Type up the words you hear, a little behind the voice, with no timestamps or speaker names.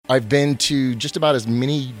I've been to just about as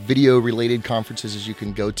many video-related conferences as you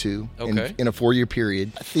can go to in a 4-year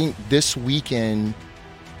period. I think this weekend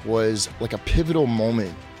was like a pivotal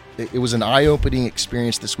moment. It was an eye-opening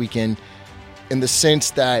experience this weekend in the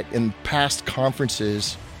sense that in past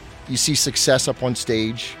conferences, you see success up on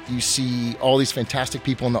stage. You see all these fantastic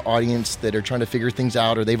people in the audience that are trying to figure things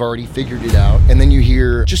out or they've already figured it out. And then you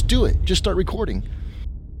hear, just do it, just start recording.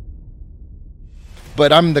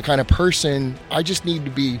 But I'm the kind of person, I just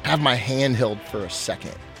need to have my hand held for a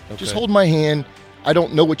second. Okay. Just hold my hand. I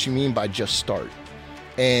don't know what you mean by just start.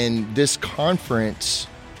 And this conference,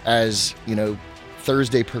 as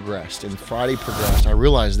Thursday progressed and Friday progressed, I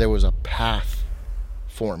realized there was a path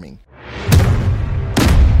forming.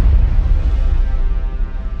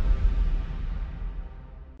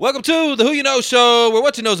 Welcome to the Who You Know Show, where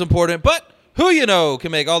what you know is important, but who you know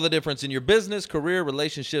can make all the difference in your business, career,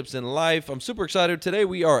 relationships, and life. I'm super excited. Today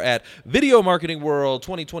we are at Video Marketing World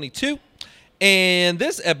 2022, and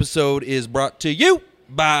this episode is brought to you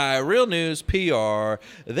by Real News PR.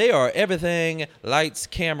 They are everything lights,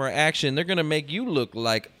 camera, action. They're going to make you look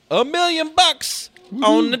like $1 million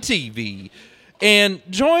on the TV. And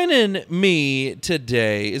joining me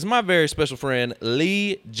today is my very special friend,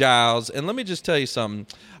 Lee Giles. And let me just tell you something.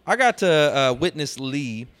 I got to witness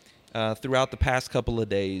Lee throughout the past couple of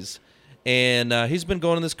days. And he's been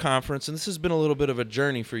going to this conference, and this has been a little bit of a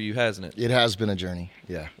journey for you, hasn't it? It has been a journey,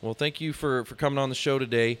 yeah. Well, thank you for coming on the show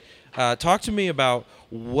today. Talk to me about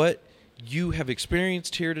what you have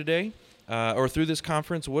experienced here today or through this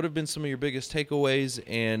conference. What have been some of your biggest takeaways?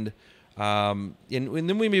 And then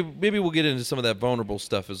maybe we'll get into some of that vulnerable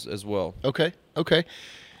stuff as well. Okay.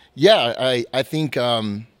 Yeah, I think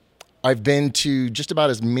I've been to just about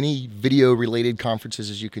as many video-related conferences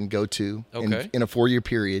as you can go to in a 4-year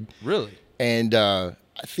period. Really? And I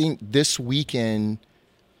think this weekend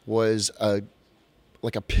was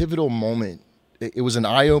like a pivotal moment. It was an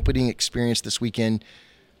eye-opening experience this weekend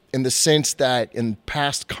in the sense that in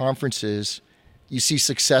past conferences, you see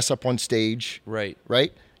success up on stage. Right.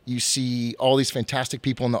 You see all these fantastic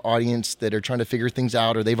people in the audience that are trying to figure things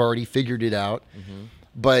out or they've already figured it out. Mm-hmm.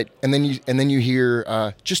 And then you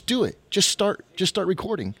hear, just do it, just start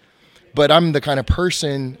recording. But I'm the kind of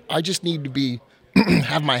person, I just need to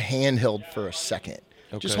have my hand held for a second.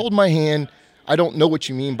 Okay. Just hold my hand. I don't know what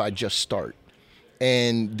you mean by just start.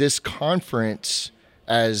 And this conference,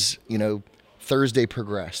 as Thursday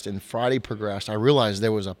progressed and Friday progressed, I realized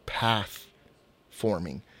there was a path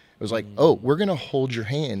forming. It was like, we're going to hold your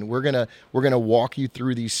hand. We're going to walk you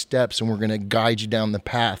through these steps and we're going to guide you down the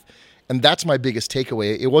path. And that's my biggest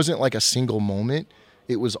takeaway. It wasn't like a single moment.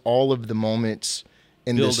 It was all of the moments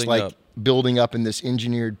in building up in this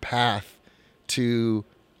engineered path to,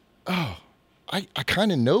 I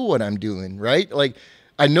kind of know what I'm doing, right? Like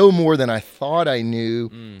I know more than I thought I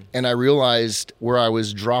knew. And I realized where I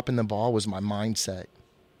was dropping the ball was my mindset.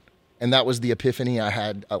 And that was the epiphany I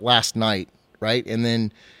had last night, right? And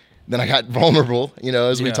then I got vulnerable,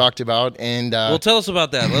 as we talked about. And well, tell us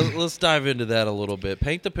about that. Let's dive into that a little bit.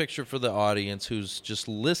 Paint the picture for the audience who's just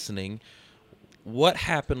listening. What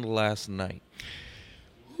happened last night?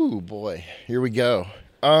 Ooh, boy. Here we go.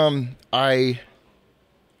 I'm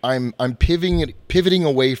pivoting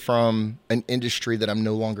away from an industry that I'm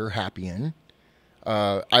no longer happy in.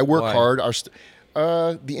 I work hard.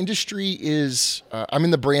 The industry is I'm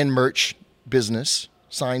in the brand merch business,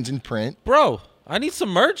 signs and print. Bro, I need some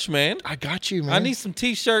merch, man. I got you, man. I need some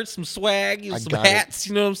T-shirts, some swag, some hats.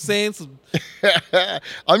 You know what I'm saying?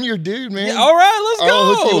 I'm your dude, man. Yeah, all right, let's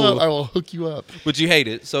go. I will hook you up. But you hate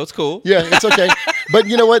it, so it's cool. Yeah, it's okay. But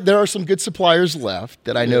you know what? There are some good suppliers left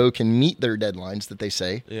that I know can meet their deadlines that they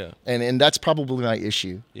say. Yeah. And that's probably my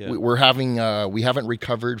issue. Yeah. We haven't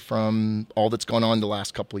recovered from all that's gone on the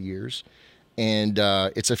last couple of years, and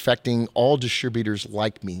it's affecting all distributors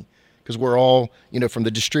like me. Because we're all, from the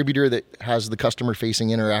distributor that has the customer-facing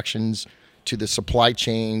interactions to the supply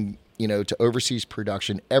chain, to overseas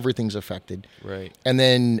production, everything's affected. Right. And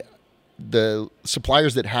then the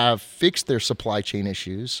suppliers that have fixed their supply chain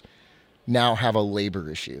issues now have a labor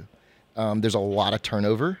issue. There's a lot of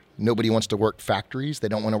turnover. Nobody wants to work factories. They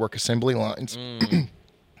don't want to work assembly lines.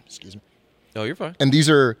 Excuse me. Oh, you're fine. And these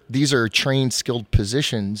are trained, skilled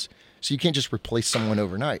positions, so you can't just replace someone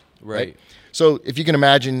overnight. Right. So if you can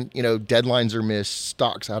imagine, deadlines are missed,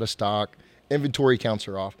 stock's out of stock, inventory counts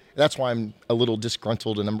are off. That's why I'm a little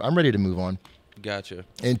disgruntled and I'm ready to move on. Gotcha.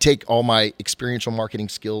 And take all my experiential marketing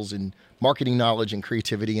skills and marketing knowledge and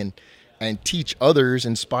creativity and teach others,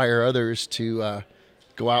 inspire others to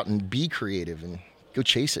go out and be creative and go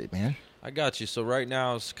chase it, man. I got you. So right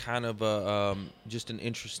now it's kind of just an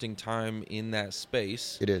interesting time in that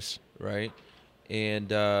space. It is. Right.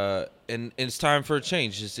 and it's time for a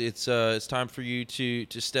change. It's time for you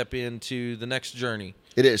to step into the next journey.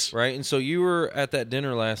 It is. Right. And so you were at that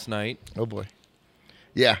dinner last night. Oh boy.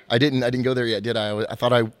 Yeah, I didn't go there yet, did I? I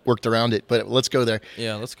thought I worked around it, but let's go there.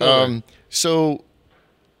 Yeah, let's go there. So,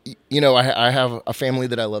 I have a family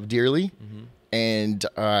that I love dearly, and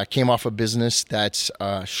I came off a business that's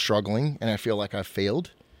struggling, and I feel like I've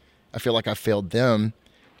failed. I feel like I've failed them,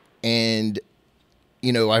 and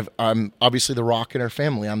I'm obviously the rock in our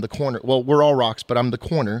family. I'm the corner. Well, we're all rocks, but I'm the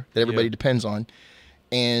corner that everybody depends on,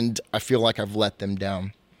 and I feel like I've let them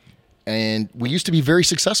down. And we used to be very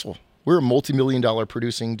successful. We're a multi-million-dollar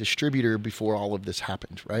producing distributor before all of this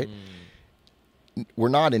happened, right? We're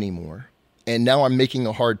not anymore. And now I'm making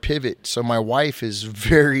a hard pivot. So my wife is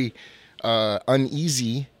very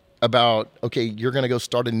uneasy about, okay, you're going to go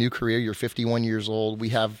start a new career. You're 51 years old.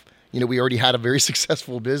 We already had a very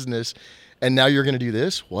successful business. And now you're going to do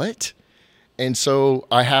this? What? And so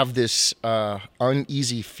I have this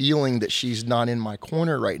uneasy feeling that she's not in my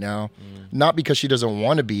corner right now, not because she doesn't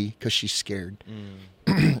want to be, because she's scared.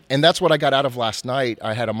 And that's what I got out of last night.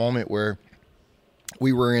 I had a moment where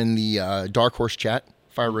we were in the Dark Horse chat,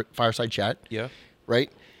 fireside chat. Yeah.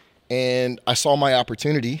 Right? And I saw my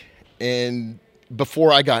opportunity. And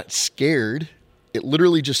before I got scared, it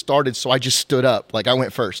literally just started. So I just stood up. Like I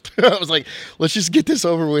went first. I was like, let's just get this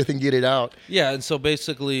over with and get it out. Yeah. And so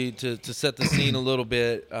basically to set the scene a little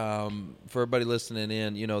bit for everybody listening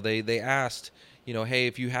in, they asked, hey,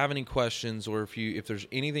 if you have any questions or if there's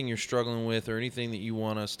anything you're struggling with or anything that you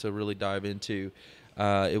want us to really dive into,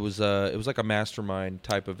 it was like a mastermind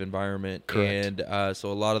type of environment. Correct. And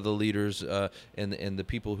so a lot of the leaders and the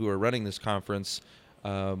people who are running this conference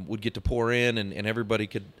would get to pour in, and everybody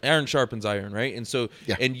could. Iron sharpens iron, right? And so,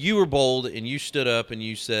 and you were bold, and you stood up, and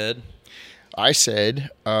you said, I said,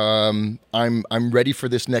 I'm ready for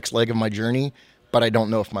this next leg of my journey, but I don't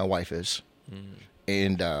know if my wife is.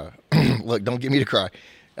 And look, don't get me to cry.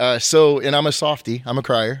 And I'm a softie. I'm a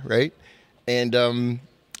crier, right? And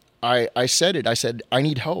I said it. I said, I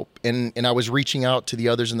need help. And I was reaching out to the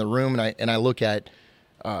others in the room, and I look at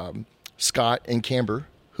Scott and Camber,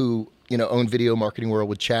 who own Video Marketing World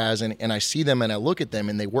with Chaz, and I see them, and I look at them,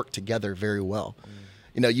 and they work together very well.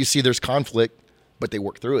 You see there's conflict, but they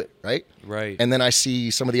work through it, right? Right. And then I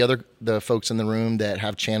see some of the folks in the room that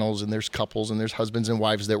have channels, and there's couples, and there's husbands and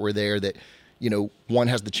wives that were there that, one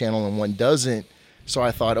has the channel and one doesn't. So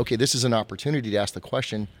I thought, okay, this is an opportunity to ask the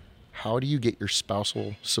question, how do you get your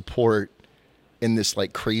spousal support in this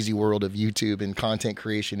like crazy world of YouTube and content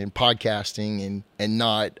creation and podcasting and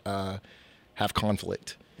not have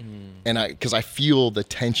conflict? And because I feel the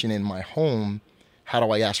tension in my home, how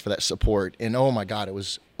do I ask for that support? And oh my God, it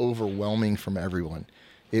was overwhelming from everyone.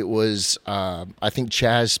 It was, I think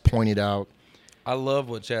Chaz pointed out. I love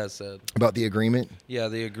what Chaz said about the agreement. Yeah,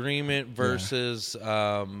 the agreement versus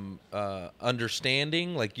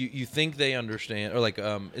understanding. Like you think they understand, or like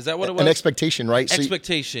is that what it was? An expectation, right?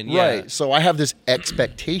 Expectation, yeah. Right. So I have this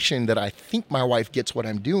expectation that I think my wife gets what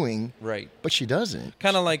I'm doing, right? But she doesn't.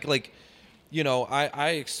 Kind of like I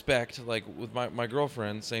expect, like with my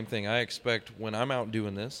girlfriend, same thing. I expect when I'm out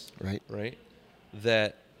doing this, right,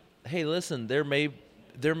 that that listen, there may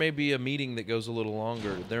be a meeting that goes a little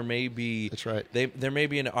longer. There may be That's right. There may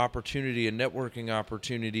be an opportunity, a networking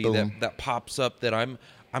opportunity that pops up that I'm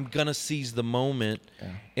gonna seize the moment,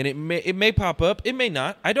 and it may pop up, it may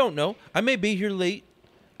not. I don't know. I may be here late.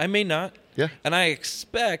 I may not. Yeah. And I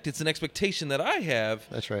expect it's an expectation that I have.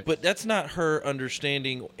 That's right. But that's not her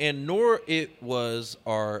understanding, and nor it was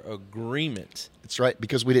our agreement. That's right,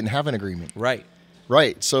 because we didn't have an agreement. Right.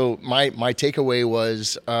 Right. So my takeaway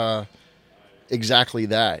was exactly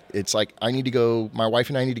that. It's like my wife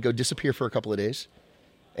and I need to go disappear for a couple of days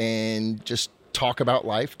and just talk about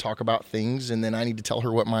life, talk about things, and then I need to tell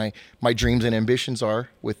her what my dreams and ambitions are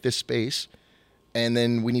with this space, and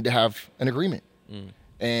then we need to have an agreement.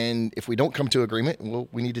 And if we don't come to agreement, well,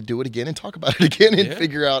 we need to do it again and talk about it again and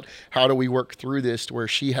figure out how do we work through this to where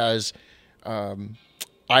she has,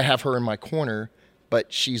 I have her in my corner,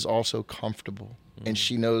 but she's also comfortable. And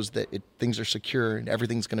she knows that things are secure and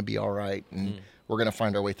everything's going to be all right. And we're going to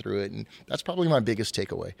find our way through it. And that's probably my biggest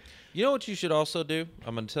takeaway. You know what you should also do?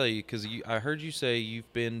 I'm going to tell you, because I heard you say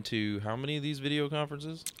you've been to how many of these video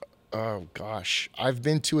conferences? Oh, gosh. I've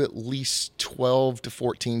been to at least 12 to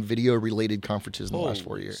 14 video-related conferences in the last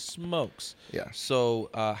 4 years. Smokes. Yeah. So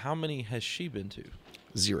how many has she been to?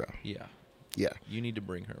 0. Yeah. Yeah. You need to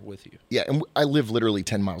bring her with you. Yeah, and I live literally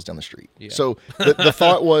 10 miles down the street. Yeah. So the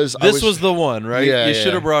thought was... This was the one, right? Yeah, you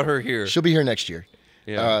should have brought her here. She'll be here next year.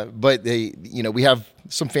 Yeah. But we have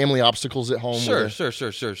some family obstacles at home. Sure, with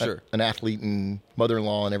sure. an athlete and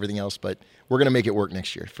mother-in-law and everything else, but we're going to make it work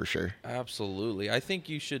next year for sure. Absolutely. I think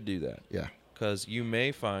you should do that. Yeah. Because you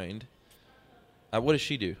may find. What does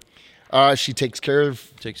she do? She takes care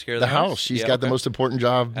of the house. She's got the most important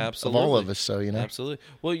job of all of us. So, Absolutely.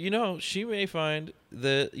 Well, she may find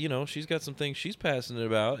that, she's got some things she's passionate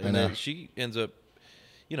about, and that she ends up,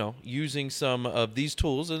 using some of these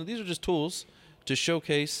tools, and these are just tools to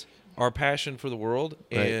showcase our passion for the world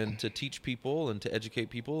and to teach people and to educate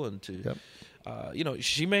people and to,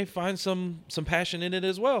 she may find some passion in it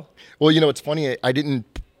as well. Well, it's funny. I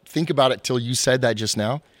didn't think about it till you said that just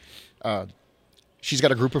now. She's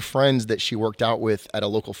got a group of friends that she worked out with at a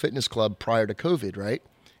local fitness club prior to COVID, right?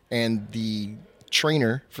 And the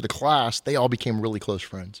trainer for the class, they all became really close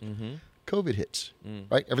friends. Mm-hmm. COVID hits,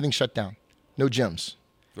 right? Everything shut down. No gyms.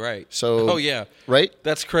 Right. So. Oh yeah. Right.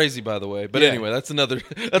 That's crazy, by the way. But anyway, that's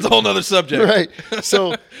a whole nother subject. Right.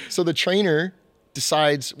 So the trainer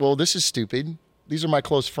decides, well, this is stupid. These are my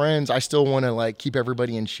close friends. I still want to keep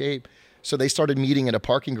everybody in shape. So they started meeting at a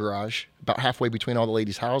parking garage about halfway between all the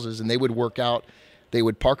ladies' houses, and they would work out. They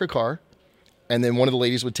would park a car, and then one of the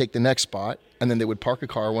ladies would take the next spot, and then they would park a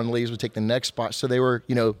car. One of the ladies would take the next spot. So they were,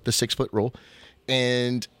 the 6 foot rule.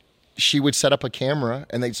 And she would set up a camera,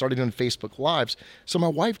 and they started doing Facebook Lives. So my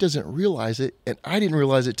wife doesn't realize it, and I didn't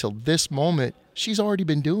realize it till this moment. She's already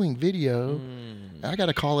been doing video. I got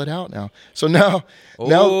to call it out now. So now,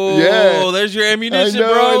 there's your ammunition,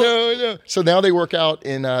 bro. I know. So now they work out,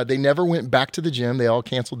 and they never went back to the gym. They all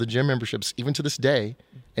canceled the gym memberships, even to this day.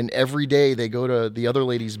 And every day they go to the other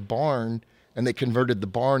lady's barn, and they converted the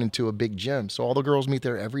barn into a big gym. So all the girls meet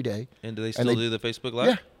there every day. And do they still do the Facebook Live?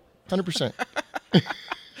 Yeah, 100%.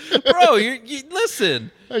 Bro, you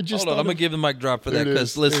listen. Hold on, I'm gonna give the mic drop for that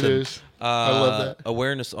because listen, I love that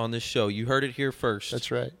awareness on this show. You heard it here first.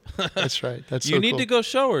 That's right. That's right. That's you so need cool. to go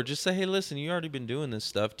show her. Just say, hey, listen, you already been doing this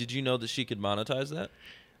stuff. Did you know that she could monetize that?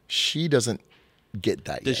 She doesn't get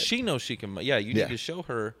that yet. Does she know she can? Yeah, you need to show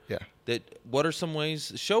her. Yeah. That what are some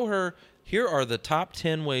ways? Show her. Here are the top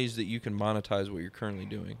 10 ways that you can monetize what you're currently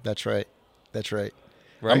doing. That's right.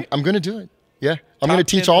 Right. I'm going to do it. Yeah. I'm going to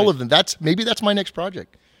teach all of them. Maybe that's my next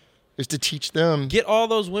project. Is to teach them. Get all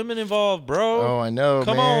those women involved, bro. Oh, I know.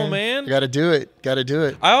 Come on, man. Got to do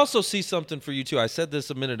it. I also see something for you too. I said this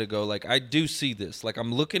a minute ago. I do see this.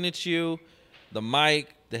 I'm looking at you, the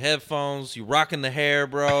mic, the headphones, you rocking the hair,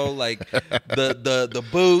 bro. The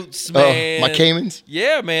boots, man. Oh, my Caymans.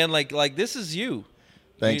 Yeah, man. This is you.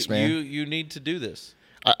 Thanks, man. You need to do this.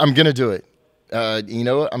 I'm gonna do it. You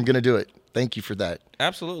know what? I'm gonna do it. Thank you for that.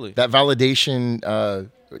 Absolutely. That validation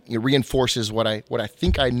reinforces what I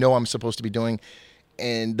think I know I'm supposed to be doing,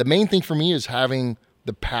 and the main thing for me is having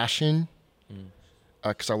the passion,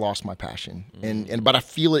 because I lost my passion, but I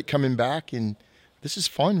feel it coming back, and this is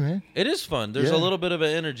fun, man. It is fun. There's a little bit of an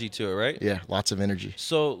energy to it, right? Yeah, lots of energy.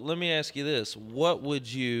 So let me ask you this: what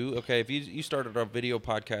would you? Okay, if you started a video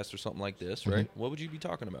podcast or something like this, right? What would you be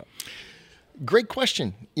talking about? Great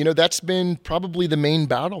question. That's been probably the main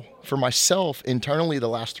battle for myself internally the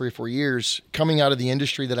last 3 or 4 years, coming out of the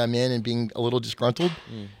industry that I'm in and being a little disgruntled.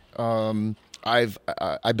 I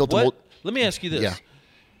built Let me ask you this. Yeah.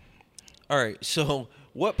 All right. So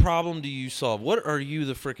what problem do you solve? What are you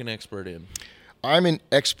the freaking expert in? I'm an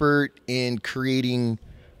expert in creating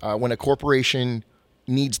when a corporation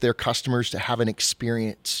needs their customers to have an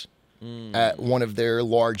experience at one of their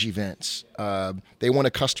large events. They want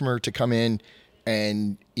a customer to come in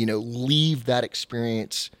and, leave that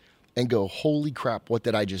experience and go, holy crap, what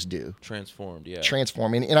did I just do? Transformed, yeah.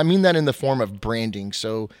 Transforming. And I mean that in the form of branding.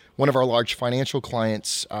 So one of our large financial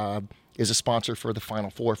clients is a sponsor for the Final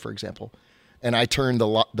Four, for example. And I turned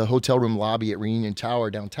the hotel room lobby at Reunion Tower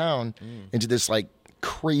downtown into this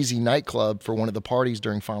crazy nightclub for one of the parties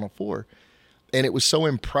during Final Four. And it was so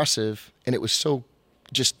impressive, and it was so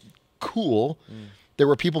just cool. There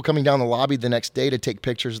were people coming down the lobby the next day to take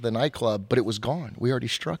pictures of the nightclub, but it was gone. We already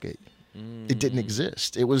struck it. It didn't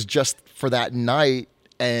exist. It was just for that night,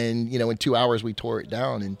 and in 2 hours we tore it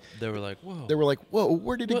down. And they were like, "Whoa!"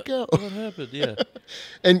 Where did it go? What happened? Yeah.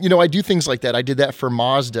 And I do things like that. I did that for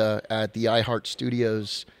Mazda at the iHeart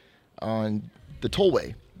Studios on the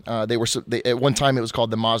Tollway. At one time it was called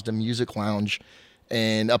the Mazda Music Lounge,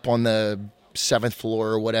 and up on the 7th floor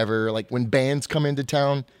or whatever, when bands come into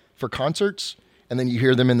town for concerts, and then you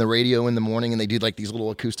hear them in the radio in the morning, and they do these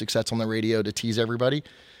little acoustic sets on the radio to tease everybody.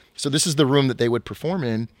 So this is the room that they would perform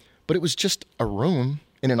in, but it was just a room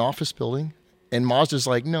in an office building, and Mazda's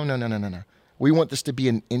like, no. We want this to be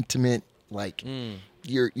an intimate,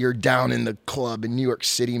 you're down in the club in New York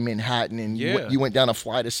City, Manhattan, and you went down a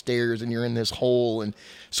flight of stairs and you're in this hole. And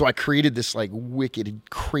so I created this like wicked,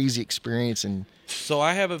 crazy experience. And so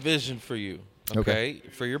I have a vision for you, okay,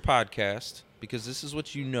 for your podcast, because this is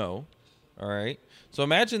what you know, all right? So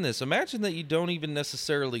imagine this. Imagine that you don't even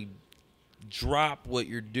necessarily drop what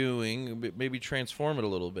you're doing, maybe transform it a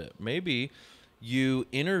little bit. Maybe you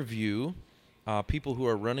interview people who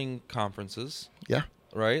are running conferences. Yeah.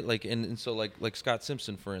 Right? Like and so like Scott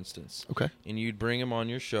Simpson, for instance. Okay. And you'd bring him on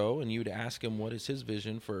your show and you'd ask him what is his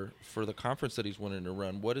vision for the conference that he's wanting to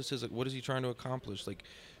run. What is he trying to accomplish? Like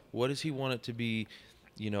what does he want it to be,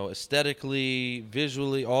 aesthetically,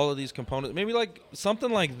 visually, all of these components. Maybe like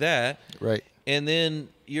something like that. Right. And then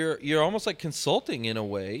you're almost like consulting in a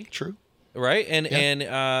way. True. Right?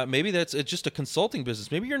 And maybe it's just a consulting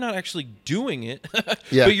business. Maybe you're not actually doing it,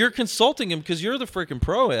 yeah. but you're consulting him because you're the freaking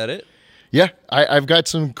pro at it. Yeah, I've got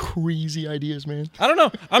some crazy ideas, man. I don't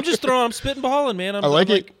know. I'm just I'm spitting balling, man. I like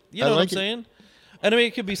it. You know what I'm saying? And I mean,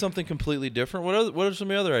 it could be something completely different. What are some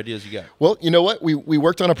of the other ideas you got? Well, you know what? We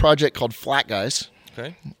worked on a project called Flat Guys.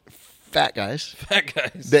 Okay. Fat guys. Fat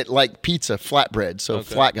guys. That like pizza, flatbread. So okay.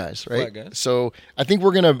 Flat Guys, right? Flat guys. So I think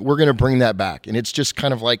we're gonna bring that back, and it's just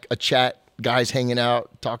kind of like a chat, guys hanging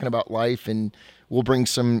out, talking about life, and we'll bring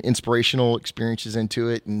some inspirational experiences into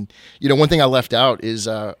it. And one thing I left out is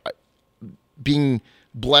being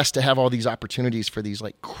blessed to have all these opportunities for these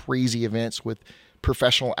like crazy events with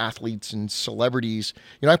professional athletes and celebrities.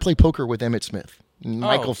 I play poker with Emmitt Smith, and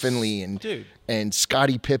Michael Finley, and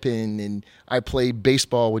Scottie Pippen, and I play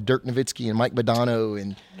baseball with Dirk Nowitzki and Mike Modano.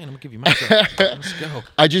 And man, I'm gonna give you my job. Let's go.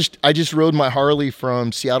 I just rode my Harley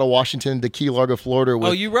from Seattle, Washington to Key Largo, Florida.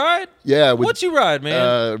 With, you ride? Yeah. What you ride,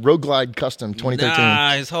 man? Road Glide Custom 2013.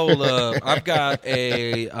 Nice. Hold up. I've got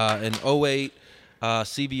an 08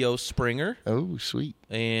 CVO Springer. Oh, sweet.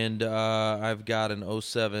 And I've got an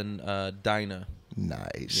 07 Dyna.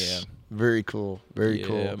 Nice. Yeah. Very cool. Very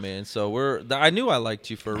cool. Yeah, man. So I knew I liked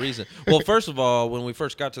you for a reason. Well, first of all, when we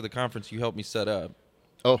first got to the conference, you helped me set up.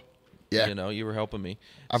 Oh, yeah. You were helping me.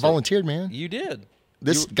 I volunteered, man. You did.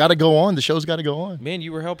 This got to go on. The show's got to go on. Man,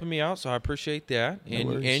 you were helping me out, so I appreciate that.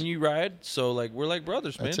 And you ride, so like we're like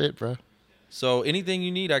brothers, man. That's it, bro. So anything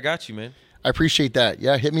you need, I got you, man. I appreciate that.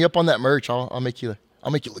 Yeah, hit me up on that merch. I'll make you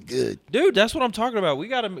look good, dude. That's what I'm talking about. We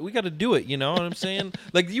gotta do it. You know what I'm saying?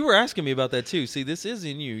 Like you were asking me about that too. See, this is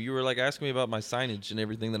in you. You were like asking me about my signage and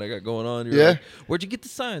everything that I got going on. Yeah. Like, where'd you get the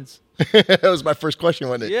signs? That was my first question,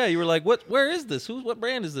 wasn't it? Yeah. You were like, what? Where is this? What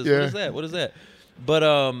brand is this? Yeah. What is that? What is that?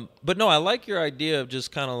 But no, I like your idea of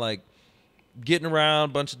just kind of like getting around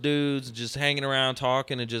a bunch of dudes, just hanging around,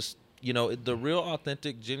 talking, and just the real,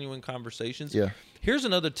 authentic, genuine conversations. Yeah. Here's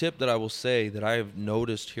another tip that I will say that I have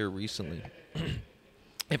noticed here recently.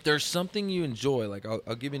 If there's something you enjoy, like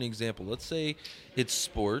I'll give you an example. Let's say it's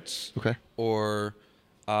sports, okay, or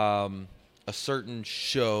a certain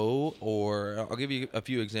show, or I'll give you a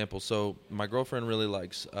few examples. So my girlfriend really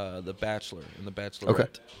likes The Bachelor and The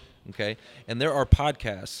Bachelorette. Okay, and there are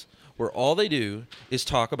podcasts where all they do is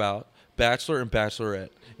talk about Bachelor and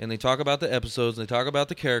Bachelorette, and they talk about the episodes, and they talk about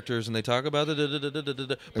the characters, and they talk about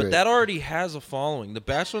the but right. That already has a following. The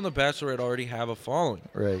Bachelor and The Bachelorette already have a following.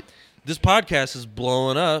 Right. This podcast is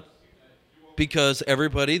blowing up because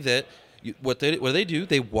everybody what they do,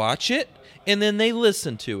 they watch it and then they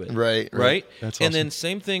listen to it. Right. That's awesome. And then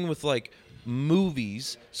same thing with like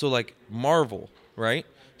movies. So like Marvel, right?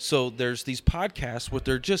 So there's these podcasts where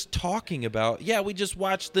they're just talking about, we just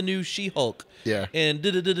watched the new She-Hulk. Yeah. And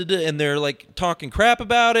and they're like talking crap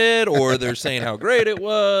about it, or they're saying how great it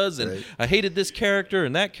was, and right. I hated this character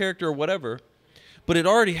and that character or whatever. But it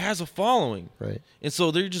already has a following. Right. And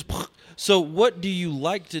so they're just... So what do you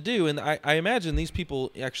like to do? And I imagine these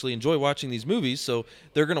people actually enjoy watching these movies, so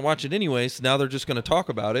they're going to watch it anyway, so now they're just going to talk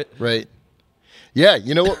about it. Right. Yeah,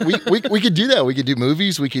 you know what? We could do that. We could do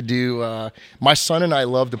movies. We could do... my son and I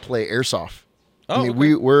love to play airsoft. Oh, I mean,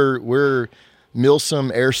 okay. we're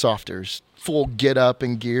Milsom airsofters, full get up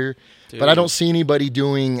and gear. Dude. But I don't see anybody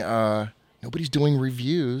doing... nobody's doing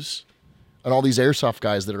reviews on all these airsoft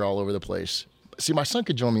guys that are all over the place. See, my son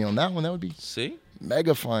could join me on that one. That would be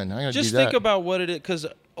mega fun. I gotta just do that. think about what it is, because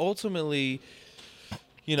ultimately,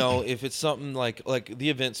 if it's something like the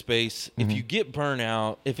event space, if you get burnt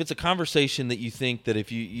out, if it's a conversation that you think that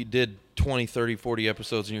if you did 20, 30, 40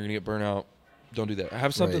 episodes and you're going to get burnt out, don't do that.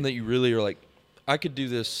 Have something that you really are like, I could do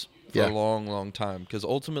this for a long, long time, because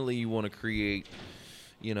ultimately you want to create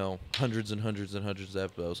hundreds and hundreds and hundreds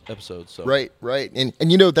of episodes. So. Right. And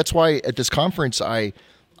that's why at this conference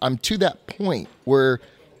I'm to that point where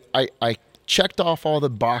I checked off all the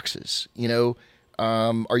boxes.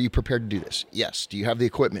 Are you prepared to do this? Yes. Do you have the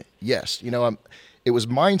equipment? Yes. It was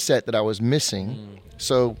mindset that I was missing.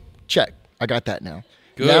 So check. I got that now.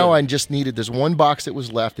 Good. Now I just needed this one box that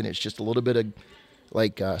was left, and it's just a little bit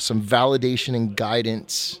of some validation and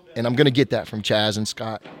guidance. And I'm going to get that from Chaz and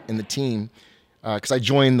Scott and the team because I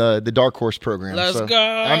joined the Dark Horse program. Let's so go.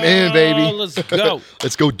 I'm in, baby. Let's go.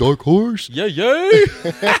 Let's go, Dark Horse. Yeah.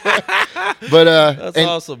 But That's and,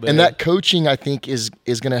 awesome, man. And that coaching, I think, is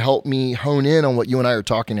going to help me hone in on what you and I are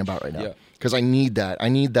talking about right now. Yeah. Because I need that. I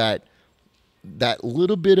need that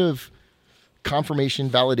little bit of confirmation,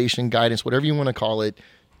 validation, guidance, whatever you want to call it,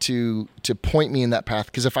 to point me in that path.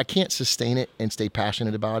 Because if I can't sustain it and stay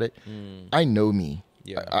passionate about it, I know me.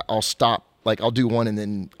 Yeah. I'll stop. Like I'll do one and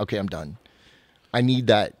then okay, I'm done. I need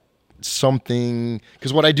that something,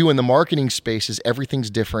 because what I do in the marketing space is everything's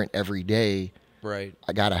different every day. Right.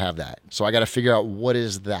 I got to have that. So I got to figure out what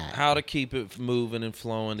is that. How to keep it moving and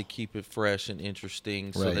flowing, to keep it fresh and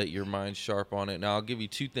interesting so Right. that your mind's sharp on it. Now, I'll give you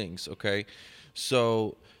two things, okay?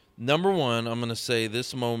 So, number one, I'm going to say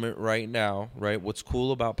this moment right now, right? What's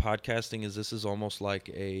cool about podcasting is this is almost like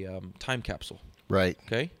a time capsule, Right.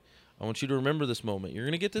 okay? I want you to remember this moment. You're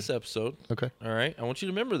going to get this episode, Okay. all right? I want you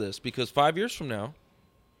to remember this because 5 years from now,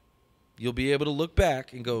 you'll be able to look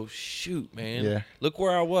back and go, shoot, man. Yeah. Look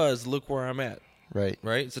where I was. Look where I'm at. Right.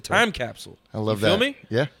 Right? It's a time capsule. I love you feel that. me?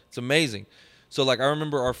 Yeah. It's amazing. So, like, I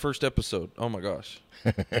remember our first episode. Oh, my gosh.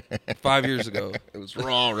 5 years ago. It was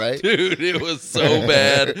raw, right? Dude, it was so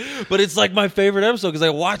bad. But it's like my favorite episode because I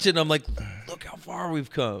watch it and I'm like, look how far we've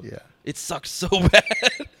come. Yeah. It sucks so bad.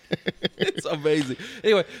 It's amazing.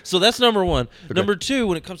 Anyway, so that's number one. Okay. Number two,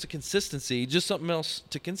 when it comes to consistency, just something else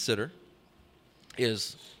to consider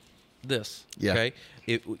is this. Yeah. Okay.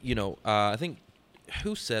 I think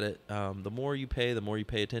who said it? The more you pay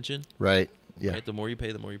attention. Right. Yeah. Right? The more you pay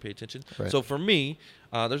attention. Right. So for me,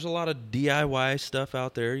 there's a lot of DIY stuff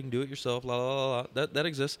out there. You can do it yourself. La la la. That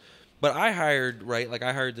exists. But I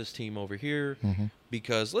hired this team over here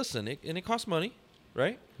because listen, it costs money,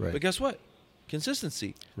 right? Right. But guess what?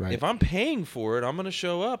 Consistency. Right. If I'm paying for it, I'm gonna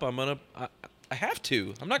show up. I have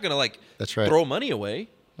to. I'm not gonna That's right. throw money away.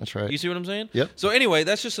 That's right. You see what I'm saying? Yep. So anyway,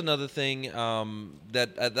 that's just another thing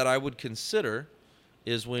that I would consider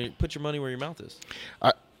is when you put your money where your mouth is.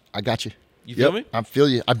 I got you. You feel me? I feel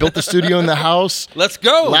you. I built the studio in the house. Let's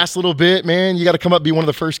go. Last little bit, man. You got to come up, be one of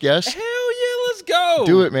the first guests. Hell yeah, let's go.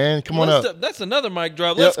 Do it, man. Come on up. That's another mic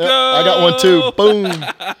drop. Yep, Let's go. I got one too. Boom.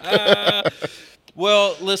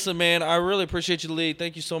 Well, listen, man, I really appreciate you, Lee.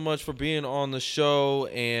 Thank you so much for being on the show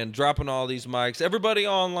and dropping all these mics. Everybody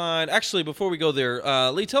online. Actually, before we go there,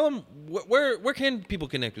 Lee, tell them where can people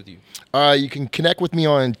connect with you? You can connect with me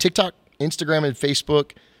on TikTok, Instagram, and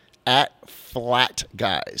Facebook at Flat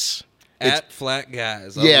Guys. At Flat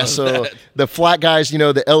Guys. I Yeah, love so that. the Flat Guys,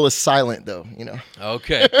 the L is silent though,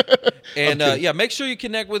 Okay. And make sure you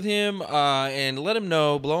connect with him and let him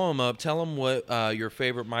know, blow him up, tell him what your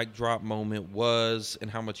favorite mic drop moment was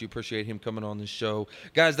and how much you appreciate him coming on the show.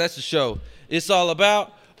 Guys, that's the show. It's all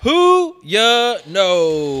about who you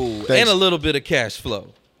know. Thanks. And a little bit of cash flow.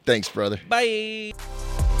 Thanks, brother. Bye.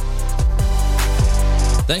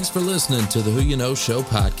 Thanks for listening to the Who You Know Show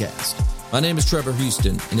podcast. My name is Trevor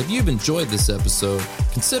Houston, and if you've enjoyed this episode,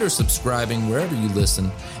 consider subscribing wherever you listen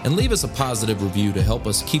and leave us a positive review to help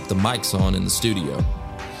us keep the mics on in the studio.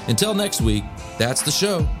 Until next week, that's the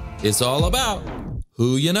show. It's all about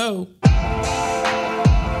who you know.